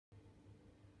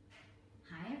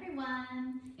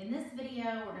everyone. In this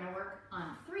video, we're going to work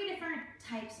on 3 different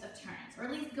types of turns, or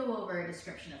at least go over a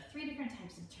description of 3 different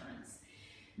types of turns.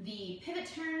 The pivot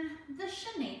turn, the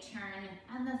chaîné turn,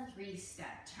 and the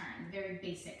 3-step turn, the very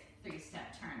basic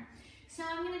 3-step turn. So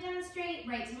I'm going to demonstrate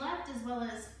right to left as well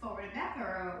as forward and back,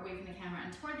 or away from the camera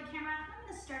and toward the camera. I'm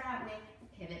going to start out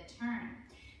with pivot turn.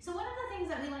 So one of the things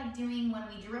that we like doing when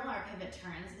we drill our pivot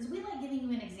turns is we like giving you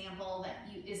an example that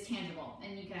is tangible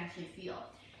and you can actually feel.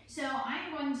 So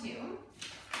I'm going to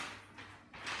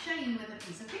show you with a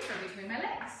piece of paper between my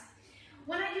legs.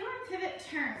 When I do our pivot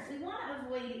turn, what we want to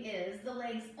avoid is the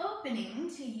legs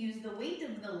opening to use the weight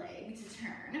of the leg to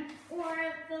turn, or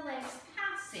the legs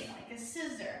passing like a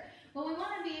scissor. What we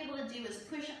want to be able to do is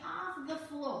push off the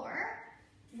floor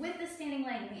with the standing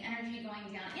leg and the energy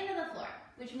going down into the floor,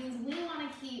 which means we want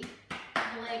to keep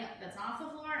the leg that's off the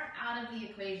floor out of the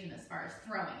equation as far as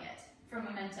throwing it for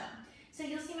momentum. So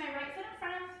you'll see my right foot in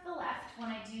front of the left when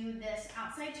I do this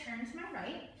outside turn to my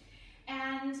right,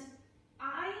 and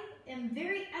I am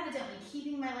very evidently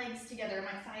keeping my legs together,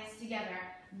 my thighs together,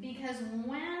 because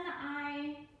when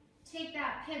I take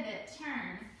that pivot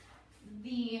turn,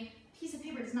 the piece of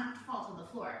paper does not fall to the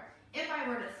floor. If I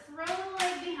were to throw the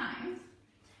leg behind,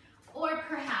 or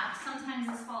perhaps, sometimes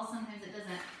this falls, sometimes it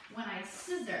doesn't, when I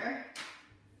scissor,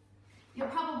 you'll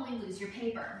probably lose your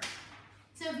paper.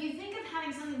 So if you think of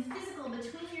having something physical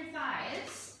between your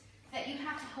thighs that you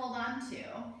have to hold on to,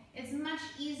 it's much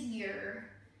easier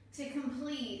to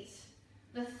complete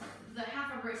the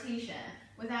half of rotation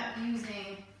without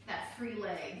using that free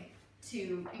leg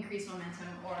to increase momentum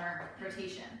or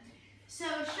rotation. So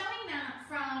showing that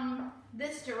from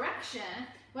this direction,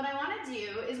 what I want to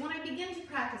do is when I begin to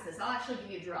practice this, I'll actually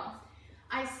give you a drill.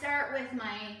 I start with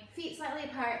my feet slightly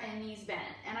apart and knees bent,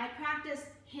 and I practice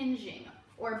hinging,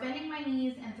 or bending my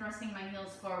knees and thrusting my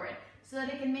heels forward, so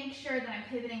that I can make sure that I'm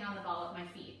pivoting on the ball of my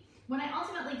feet. When I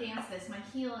ultimately dance this, my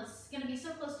heel is going to be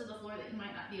so close to the floor that you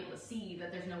might not be able to see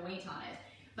that there's no weight on it,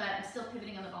 but I'm still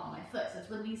pivoting on the ball of my foot, so it's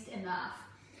released enough.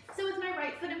 So with my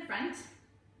right foot in front,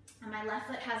 and my left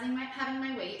foot having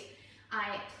my weight,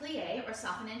 I plie, or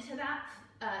soften into that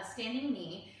standing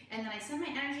knee, and then I send my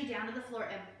energy down to the floor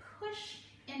and push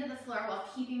into the floor while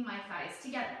keeping my thighs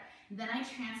together. Then I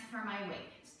transfer my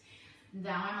weight.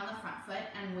 Now I'm on the front foot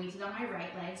and weighted on my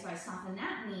right leg, so I soften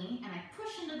that knee and I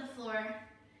push into the floor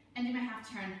and do my half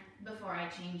turn before I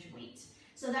change weight.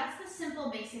 So that's the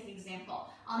simple basic example.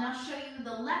 I'll now show you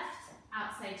the left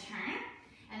outside turn,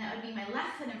 and that would be my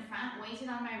left foot in front, weighted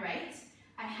on my right.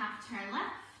 I half turn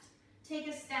left, take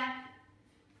a step,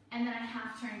 and then I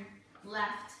half turn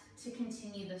left to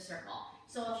continue the circle.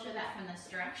 So I'll show that from this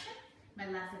direction. My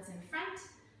left foot's in front,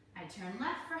 I turn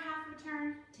left for half a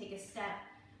turn, take a step,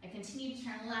 I continue to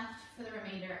turn left for the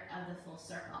remainder of the full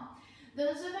circle.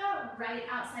 Those are the right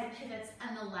outside pivots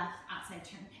and the left outside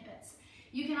turn pivots.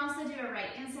 You can also do a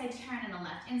right inside turn and a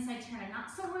left inside turn. I'm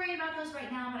not so worried about those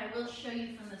right now, but I will show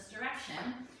you from this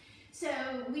direction. So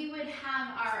we would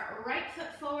have our right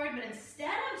foot forward, but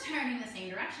instead of turning the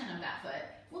same direction of that foot,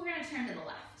 we're going to turn to the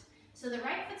left. So the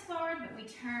right foot's forward, but we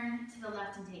turn to the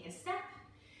left and take a step.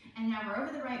 And now we're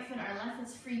over the right foot, our left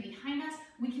foot's free behind us.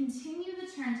 We continue the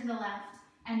turn to the left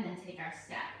and then take our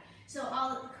step. So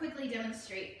I'll quickly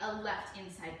demonstrate a left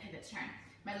inside pivot turn.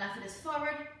 My left foot is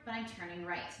forward, but I'm turning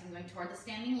right. So I'm going toward the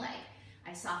standing leg.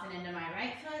 I soften into my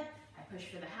right foot, I push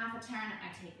for the half a turn,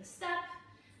 I take the step,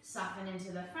 soften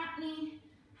into the front knee,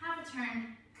 half a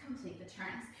turn, complete the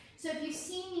turns. So if you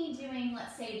see me doing,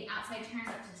 let's say, the outside turns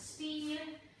up to speed,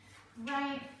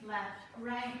 right, left,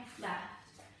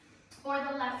 or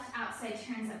the left outside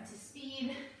turns up to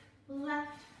speed,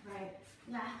 left, right,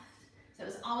 left. So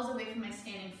it's always away from my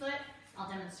standing foot. I'll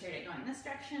demonstrate it going this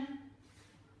direction,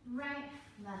 right,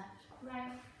 left,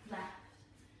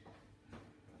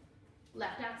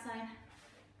 left outside,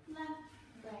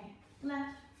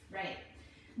 left, right.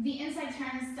 The inside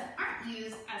turns that aren't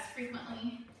used as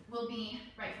frequently will be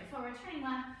right foot forward, turning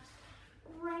left,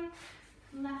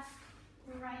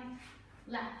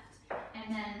 left,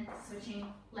 and then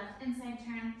switching left inside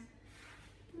turns,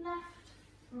 left,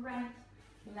 right.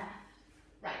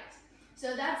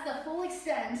 So that's the full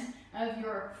extent of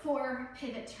your 4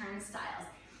 pivot turn styles.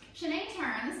 Chaîné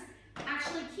turns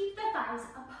actually keep the thighs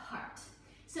apart.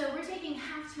 So we're taking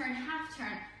half turn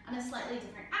on a slightly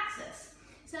different axis.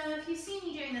 So if you see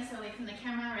me doing this away from the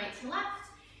camera, right to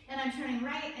left, and I'm turning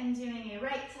right and doing a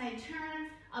right side turn,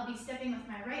 I'll be stepping with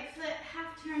my right foot,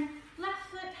 half turn,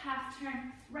 left foot, half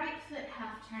turn, right foot,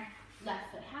 half turn, left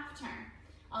foot, half turn.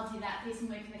 I'll do that facing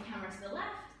away from the camera to the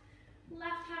left,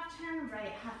 left half turn,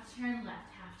 right half turn, left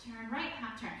half turn, right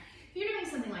half turn. If you're doing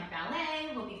something like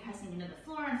ballet, we'll be pressing into the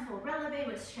floor in full releve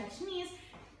with stretched knees.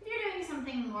 If you're doing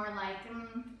something more like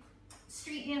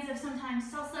street dance of sometimes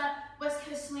salsa, West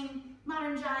Coast swing,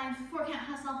 modern jive, four-count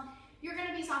hustle, you're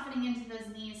gonna be softening into those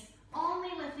knees, only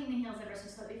lifting the heels ever so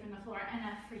slightly from the floor,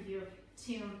 enough for you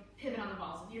to pivot on the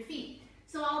balls of your feet.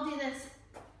 So I'll do this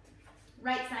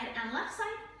right side and left side,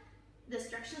 this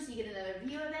direction, so you get another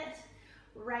view of it.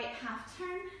 Right half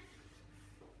turn,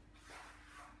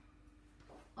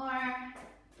 or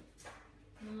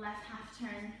left half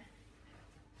turn,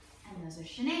 and those are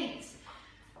chaînés.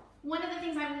 One of the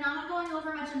things I'm not going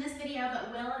over much in this video,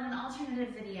 but will in an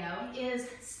alternative video, is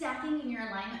stacking in your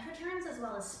alignment for turns as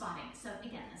well as spotting. So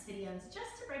again, this video is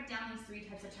just to break down these three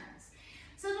types of turns.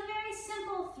 So the very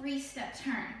simple three-step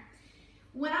turn.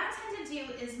 What I tend to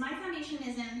do is my foundation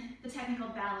is in the technical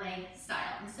ballet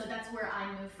style, and so that's where I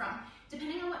move from.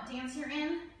 Depending on what dance you're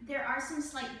in, there are some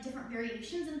slight different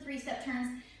variations in three-step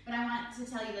turns, but I want to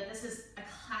tell you that this is a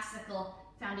classical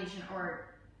foundation or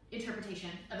interpretation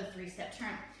of a three-step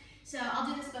turn. So I'll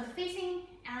do this both facing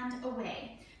and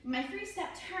away. My three-step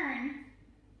turn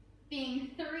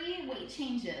being 3 weight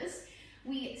changes.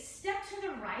 We step to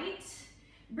the right,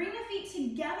 bring the feet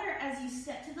together as you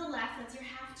step to the left, that's your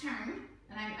half turn.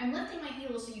 And I'm lifting my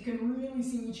heels so you can really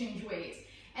see me change weight.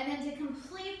 And then to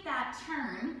complete that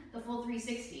turn, the full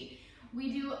 360,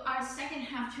 we do our second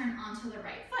half turn onto the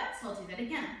right foot. So I'll do that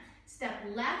again. Step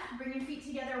left, bring your feet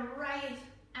together, right,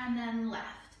 and then left.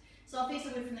 So I'll face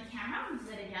away from the camera, and do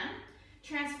that again.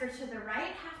 Transfer to the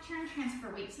right, half turn,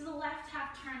 transfer weight to the left,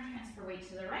 half turn, transfer weight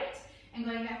to the right, and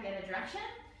going back the other direction.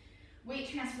 Weight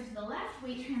transfer to the left,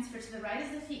 weight transfer to the right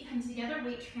as the feet come together,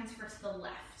 weight transfer to the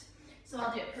left. So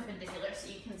I'll do it perpendicular so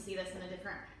you can see this in a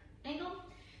different angle.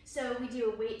 So we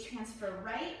do a weight transfer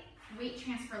right, weight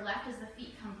transfer left as the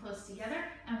feet come close together,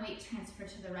 and weight transfer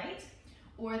to the right,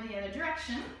 or the other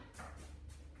direction.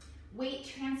 Weight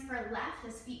transfer left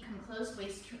as feet come close,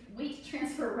 weight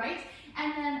transfer right,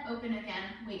 and then open again,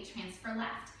 weight transfer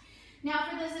left. Now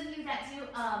for those of you that do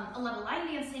a lot of line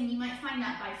dancing, you might find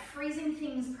that by phrasing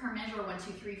things per measure, 1,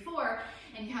 2, 3, 4,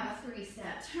 and you have a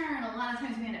 3-step turn, a lot of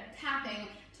times we end up tapping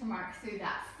to mark through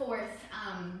that 4th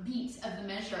beat of the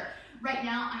measure. Right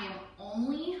now I am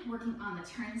only working on the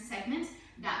turn segment,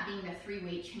 that being the 3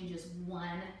 weight changes, 1,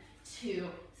 2,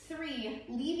 3,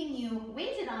 leaving you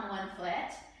weighted on one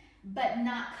foot, but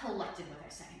not collected with our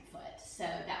second foot. So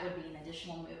that would be an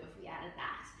additional move if we added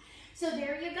that. So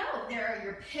there you go. There are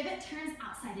your pivot turns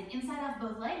outside and inside of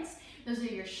both legs. Those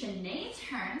are your chaîné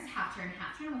turns, half turn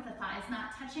with the thighs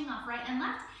not touching off right and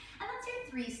left. And that's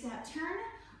your 3-step turn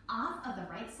off of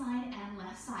the right side and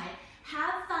left side.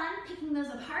 Have fun picking those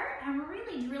apart and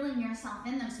really drilling yourself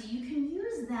in them so you can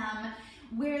use them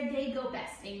where they go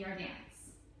best in your dance.